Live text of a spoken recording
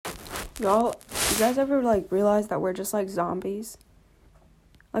You guys ever, like, realize that we're just like zombies?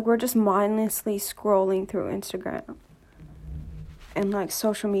 Like, we're just mindlessly scrolling through Instagram and, like,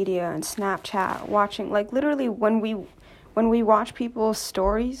 social media and Snapchat, watching, like, literally when we watch people's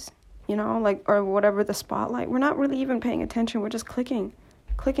stories, you know, like, or whatever, the spotlight, we're not really even paying attention. We're just clicking,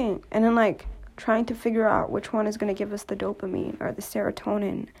 and then, like, trying to figure out which one is going to give us the dopamine or the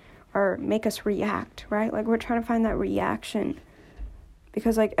serotonin or make us react, right? Like, we're trying to find that reaction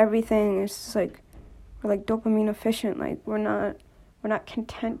because, like, everything is just, like, we're, like, dopamine efficient. Like, we're not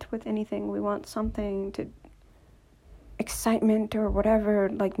content with anything. We want something to excitement or whatever,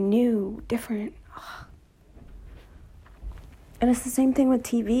 like, new, different. Ugh. And it's the same thing with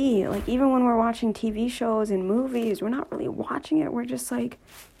TV. Like, even when we're watching TV shows and movies, we're not really watching it. We're just like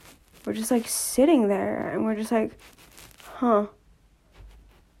sitting there and we're just like, huh.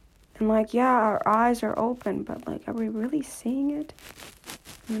 And, like, yeah, our eyes are open, but, like, are we really seeing it?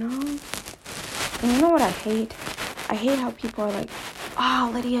 You know? And you know what I hate? I hate how people are like, oh,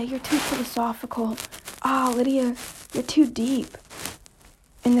 Lydia, you're too philosophical. Oh, Lydia, you're too deep.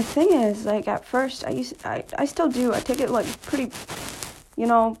 And the thing is, like, at first, I still do. I take it, like, pretty, you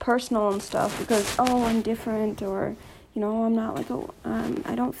know, personal and stuff because, oh, I'm different, or, you know, I'm not, like,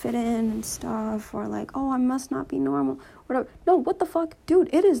 I don't fit in and stuff, or, like, oh, I must not be normal, whatever. No, what the fuck? Dude,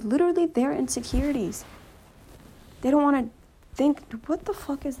 it is literally their insecurities. They don't want to think, what the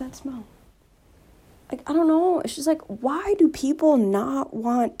fuck is that smell? Like, I don't know. It's just like, why do people not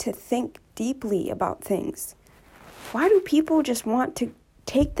want to think deeply about things? Why do people just want to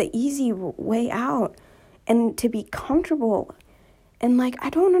take the easy way out and to be comfortable? And, like, I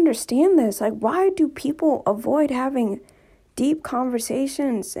don't understand this. Like, why do people avoid having deep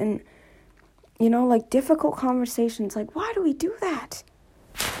conversations and, you know, like, difficult conversations? Like, why do we do that?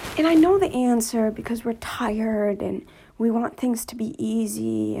 And I know the answer, because we're tired and we want things to be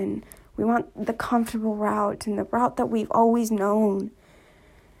easy and we want the comfortable route and the route that we've always known.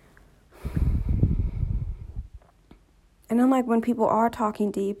 And then, like, when people are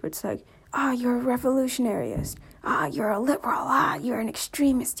talking deep, it's like, you're a revolutionarist. You're a liberal. You're an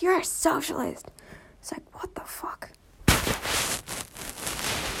extremist. You're a socialist. It's like, what the fuck?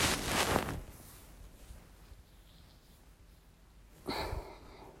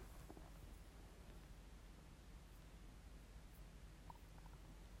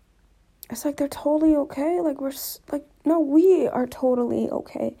 It's like they're totally okay. Like, we're, like, no, we are totally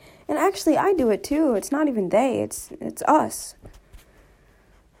okay. And actually, I do it too. It's not even they. It's us.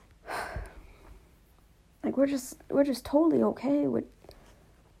 Like, we're just totally okay with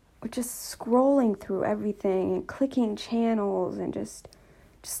just scrolling through everything and clicking channels and just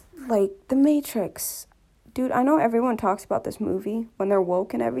like The Matrix. Dude, I know everyone talks about this movie when they're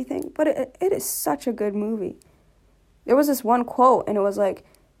woke and everything, but it is such a good movie. There was this one quote, and it was like,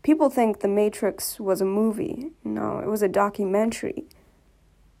 people think The Matrix was a movie. No, it was a documentary.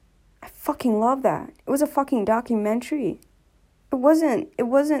 I fucking love that. It was a fucking documentary. It wasn't,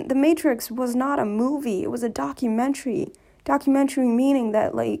 The Matrix was not a movie. It was a documentary. Documentary meaning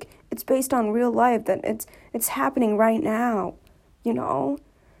that, like, it's based on real life, that it's happening right now, you know?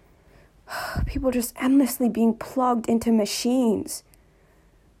 People just endlessly being plugged into machines.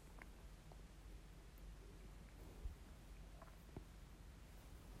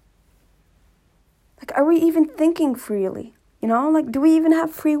 Like, are we even thinking freely? You know, like, do we even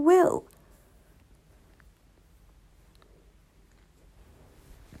have free will?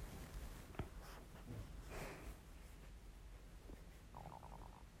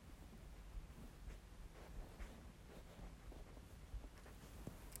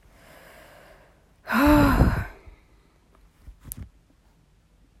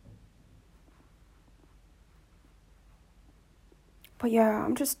 But yeah,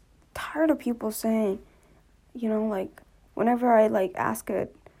 I'm just tired of people saying, you know, like, whenever I, like, ask a,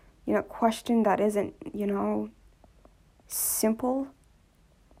 you know, question that isn't, you know, simple,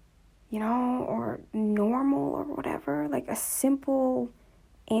 you know, or normal or whatever, like a simple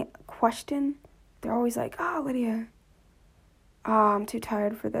question, they're always like, Lydia, I'm too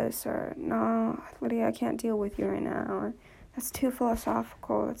tired for this, or no, Lydia, I can't deal with you right now, or that's too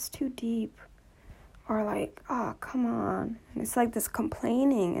philosophical, it's too deep, or like, come on. And it's like this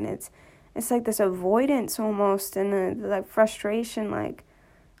complaining, and it's like this avoidance almost, and the like frustration, like,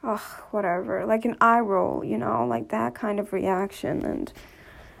 whatever, like an eye roll, you know, like that kind of reaction. And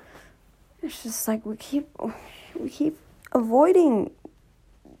it's just like we keep avoiding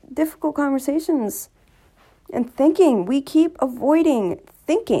difficult conversations and thinking. We keep avoiding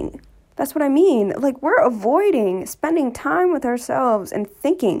thinking. That's what I mean. Like, we're avoiding spending time with ourselves and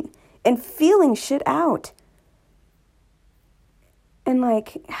thinking and feeling shit out. and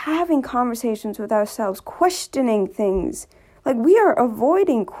like having conversations with ourselves, questioning things. Like, we are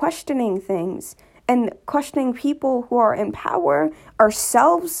avoiding questioning things and questioning people who are in power,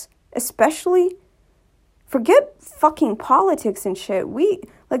 ourselves especially. Forget fucking politics and shit.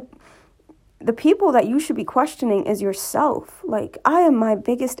 The people that you should be questioning is yourself. Like, I am my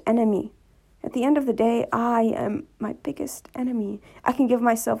biggest enemy. At the end of the day, I am my biggest enemy. I can give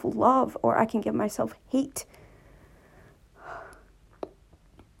myself love or I can give myself hate.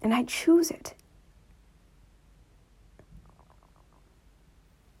 And I choose it.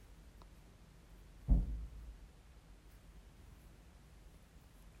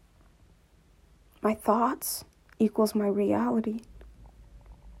 My thoughts equals my reality.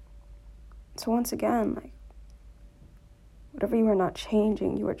 So once again, like, whatever you are not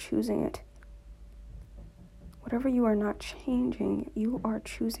changing, you are choosing it. Whatever you are not changing, you are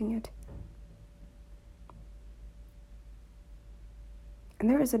choosing it. And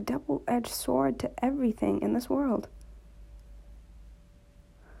there is a double-edged sword to everything in this world.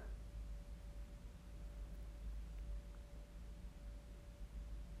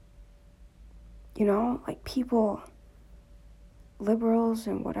 You know, like, people, liberals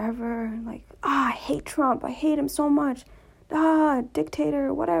and whatever, like, I hate Trump, I hate him so much,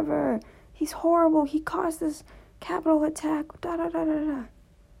 dictator, whatever, he's horrible, he caused this Capitol attack, da.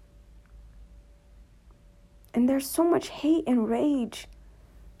 And there's so much hate and rage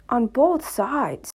on both sides.